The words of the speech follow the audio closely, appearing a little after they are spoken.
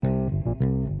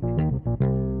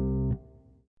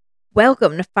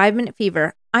Welcome to 5 Minute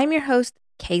Fever. I'm your host,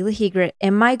 Kayla Hegret,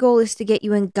 and my goal is to get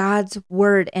you in God's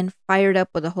Word and fired up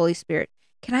with the Holy Spirit.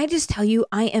 Can I just tell you,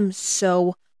 I am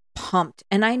so pumped.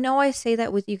 And I know I say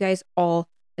that with you guys all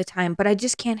the time, but I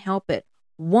just can't help it.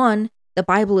 One, the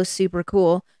Bible is super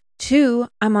cool. Two,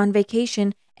 I'm on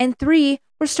vacation. And three,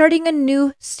 we're starting a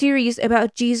new series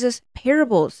about Jesus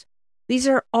parables. These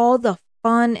are all the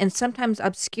fun and sometimes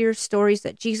obscure stories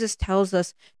that Jesus tells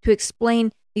us to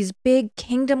explain these big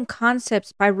kingdom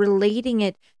concepts by relating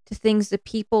it to things that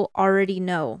people already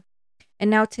know. And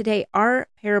now today, our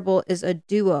parable is a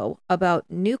duo about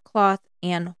new cloth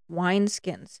and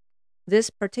wineskins. This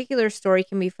particular story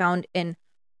can be found in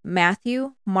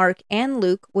Matthew, Mark, and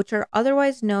Luke, which are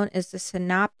otherwise known as the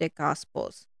Synoptic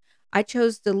Gospels. I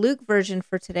chose the Luke version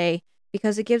for today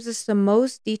because it gives us the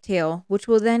most detail, which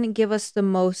will then give us the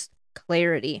most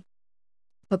clarity.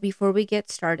 But before we get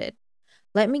started,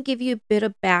 let me give you a bit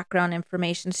of background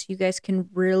information so you guys can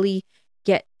really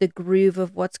get the groove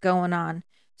of what's going on.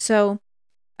 So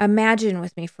imagine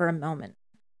with me for a moment.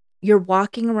 You're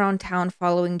walking around town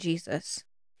following Jesus.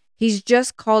 He's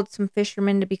just called some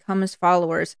fishermen to become his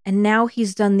followers, and now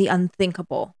he's done the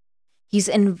unthinkable. He's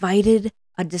invited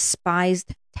a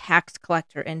despised tax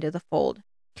collector into the fold.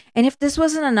 And if this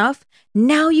wasn't enough,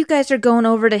 now you guys are going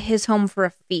over to his home for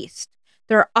a feast.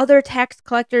 There are other tax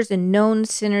collectors and known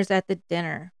sinners at the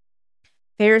dinner.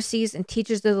 Pharisees and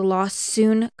teachers of the law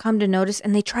soon come to notice,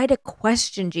 and they try to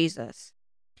question Jesus.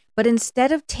 But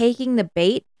instead of taking the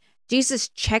bait, Jesus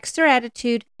checks their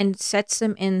attitude and sets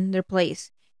them in their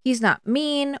place. He's not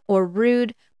mean or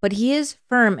rude, but he is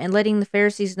firm in letting the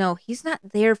Pharisees know he's not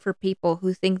there for people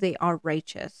who think they are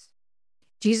righteous.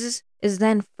 Jesus is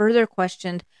then further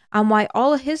questioned on why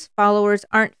all of his followers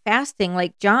aren't fasting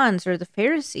like John's or the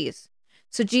Pharisees.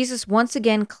 So Jesus once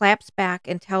again claps back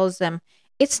and tells them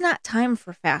it's not time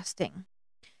for fasting.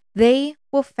 They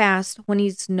will fast when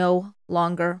he's no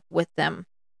longer with them.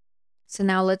 So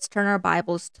now let's turn our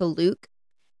Bibles to Luke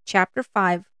chapter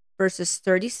 5, verses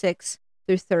 36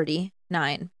 through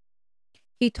 39.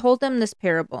 He told them this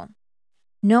parable.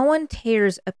 No one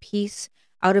tears a piece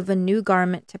out of a new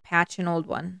garment to patch an old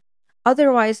one.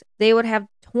 Otherwise, they would have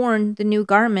torn the new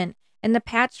garment, and the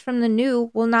patch from the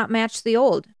new will not match the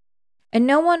old. And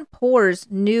no one pours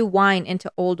new wine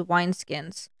into old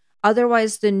wineskins.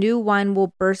 Otherwise, the new wine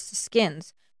will burst the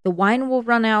skins. The wine will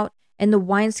run out, and the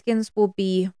wineskins will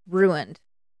be ruined.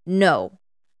 No,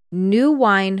 new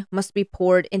wine must be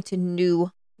poured into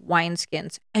new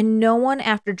wineskins. And no one,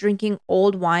 after drinking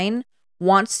old wine,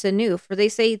 wants the new, for they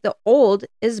say the old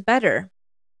is better.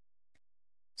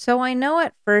 So I know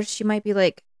at first you might be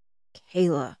like,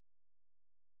 Kayla,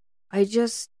 I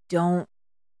just don't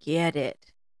get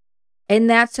it. And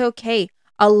that's okay.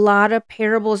 A lot of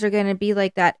parables are going to be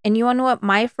like that. And you want to know what?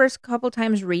 My first couple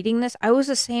times reading this, I was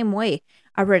the same way.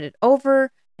 I read it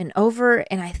over and over,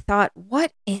 and I thought,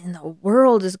 what in the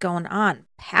world is going on?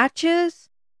 Patches?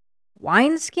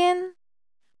 Wineskin?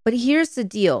 But here's the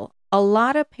deal. A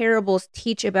lot of parables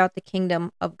teach about the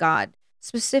kingdom of God,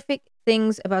 specific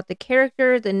things about the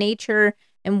character, the nature,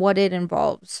 and what it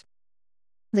involves.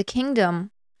 The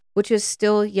kingdom, which is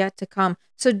still yet to come.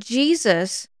 So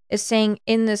Jesus is saying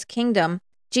in this kingdom,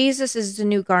 Jesus is the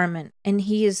new garment and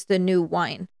he is the new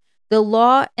wine. The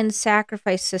law and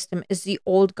sacrifice system is the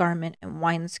old garment and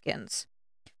wineskins.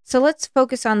 So let's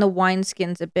focus on the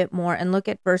wineskins a bit more and look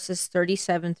at verses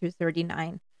 37 through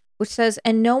 39, which says,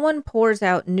 And no one pours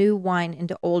out new wine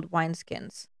into old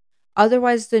wineskins.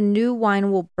 Otherwise, the new wine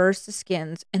will burst the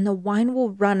skins, and the wine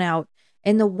will run out,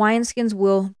 and the wineskins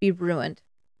will be ruined.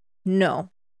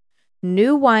 No.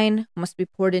 New wine must be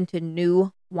poured into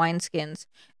new wineskins,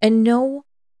 and no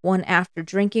one after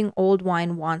drinking old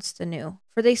wine wants the new,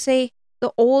 for they say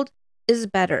the old is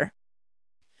better.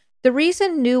 The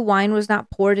reason new wine was not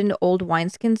poured into old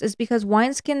wineskins is because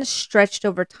wineskins stretched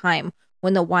over time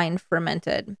when the wine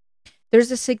fermented.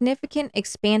 There's a significant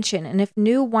expansion, and if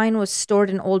new wine was stored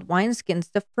in old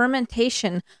wineskins, the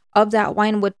fermentation of that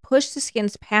wine would push the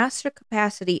skins past their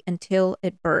capacity until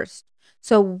it burst.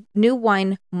 So new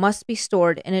wine must be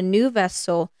stored in a new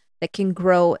vessel that can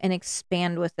grow and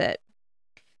expand with it.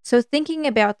 So thinking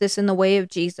about this in the way of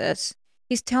Jesus,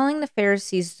 he's telling the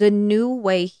Pharisees the new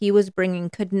way he was bringing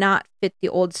could not fit the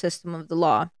old system of the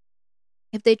law.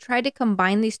 If they tried to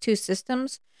combine these two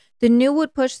systems, the new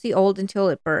would push the old until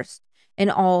it burst, and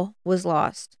all was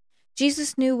lost.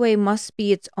 Jesus' new way must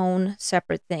be its own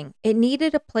separate thing. It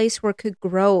needed a place where it could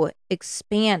grow,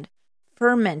 expand,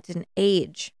 ferment, and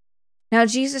age. Now,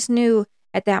 Jesus knew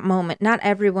at that moment not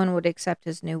everyone would accept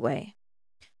his new way.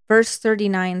 Verse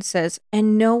 39 says,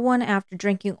 And no one after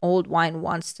drinking old wine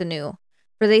wants the new,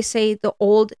 for they say the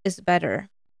old is better.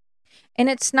 And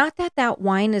it's not that that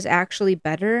wine is actually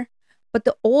better, but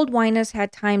the old wine has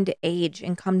had time to age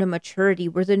and come to maturity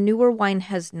where the newer wine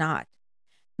has not.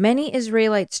 Many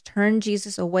Israelites turned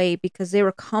Jesus away because they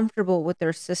were comfortable with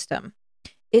their system.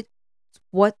 It's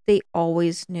what they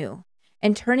always knew.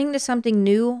 And turning to something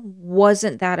new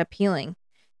wasn't that appealing.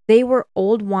 They were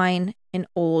old wine in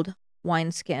old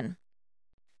wineskin.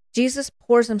 Jesus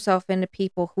pours himself into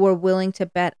people who are willing to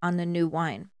bet on the new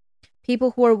wine.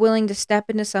 People who are willing to step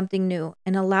into something new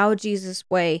and allow Jesus'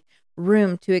 way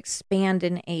room to expand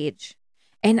in age.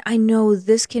 And I know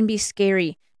this can be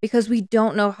scary because we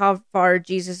don't know how far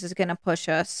Jesus is going to push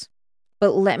us.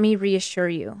 But let me reassure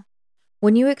you,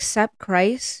 when you accept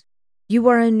Christ, you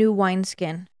are a new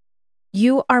wineskin.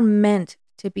 You are meant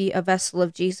to be a vessel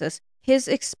of Jesus. His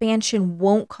expansion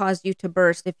won't cause you to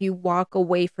burst if you walk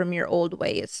away from your old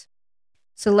ways.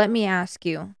 So let me ask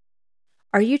you,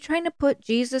 are you trying to put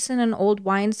Jesus in an old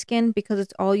wineskin because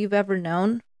it's all you've ever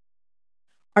known?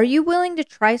 Are you willing to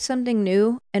try something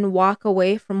new and walk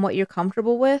away from what you're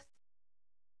comfortable with?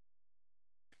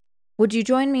 Would you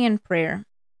join me in prayer?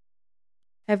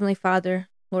 Heavenly Father,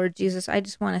 Lord Jesus, I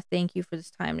just want to thank you for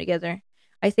this time together.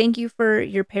 I thank you for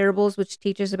your parables, which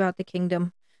teach us about the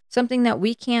kingdom, something that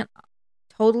we can't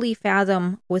totally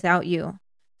fathom without you,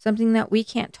 something that we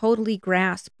can't totally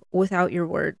grasp without your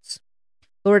words.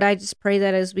 Lord, I just pray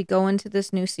that as we go into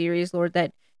this new series, Lord,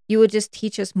 that you would just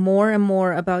teach us more and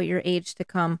more about your age to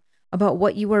come, about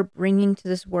what you are bringing to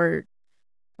this word,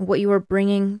 what you are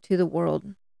bringing to the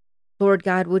world. Lord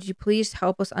God, would you please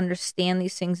help us understand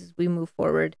these things as we move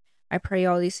forward? I pray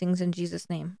all these things in Jesus'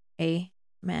 name.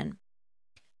 Amen.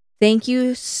 Thank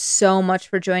you so much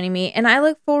for joining me, and I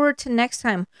look forward to next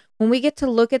time when we get to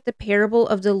look at the parable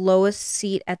of the lowest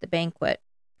seat at the banquet.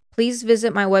 Please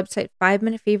visit my website,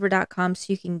 5minutefever.com,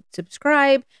 so you can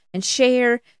subscribe and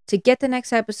share to get the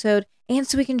next episode, and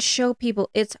so we can show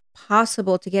people it's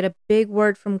possible to get a big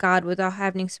word from God without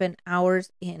having to spend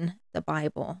hours in the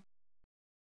Bible.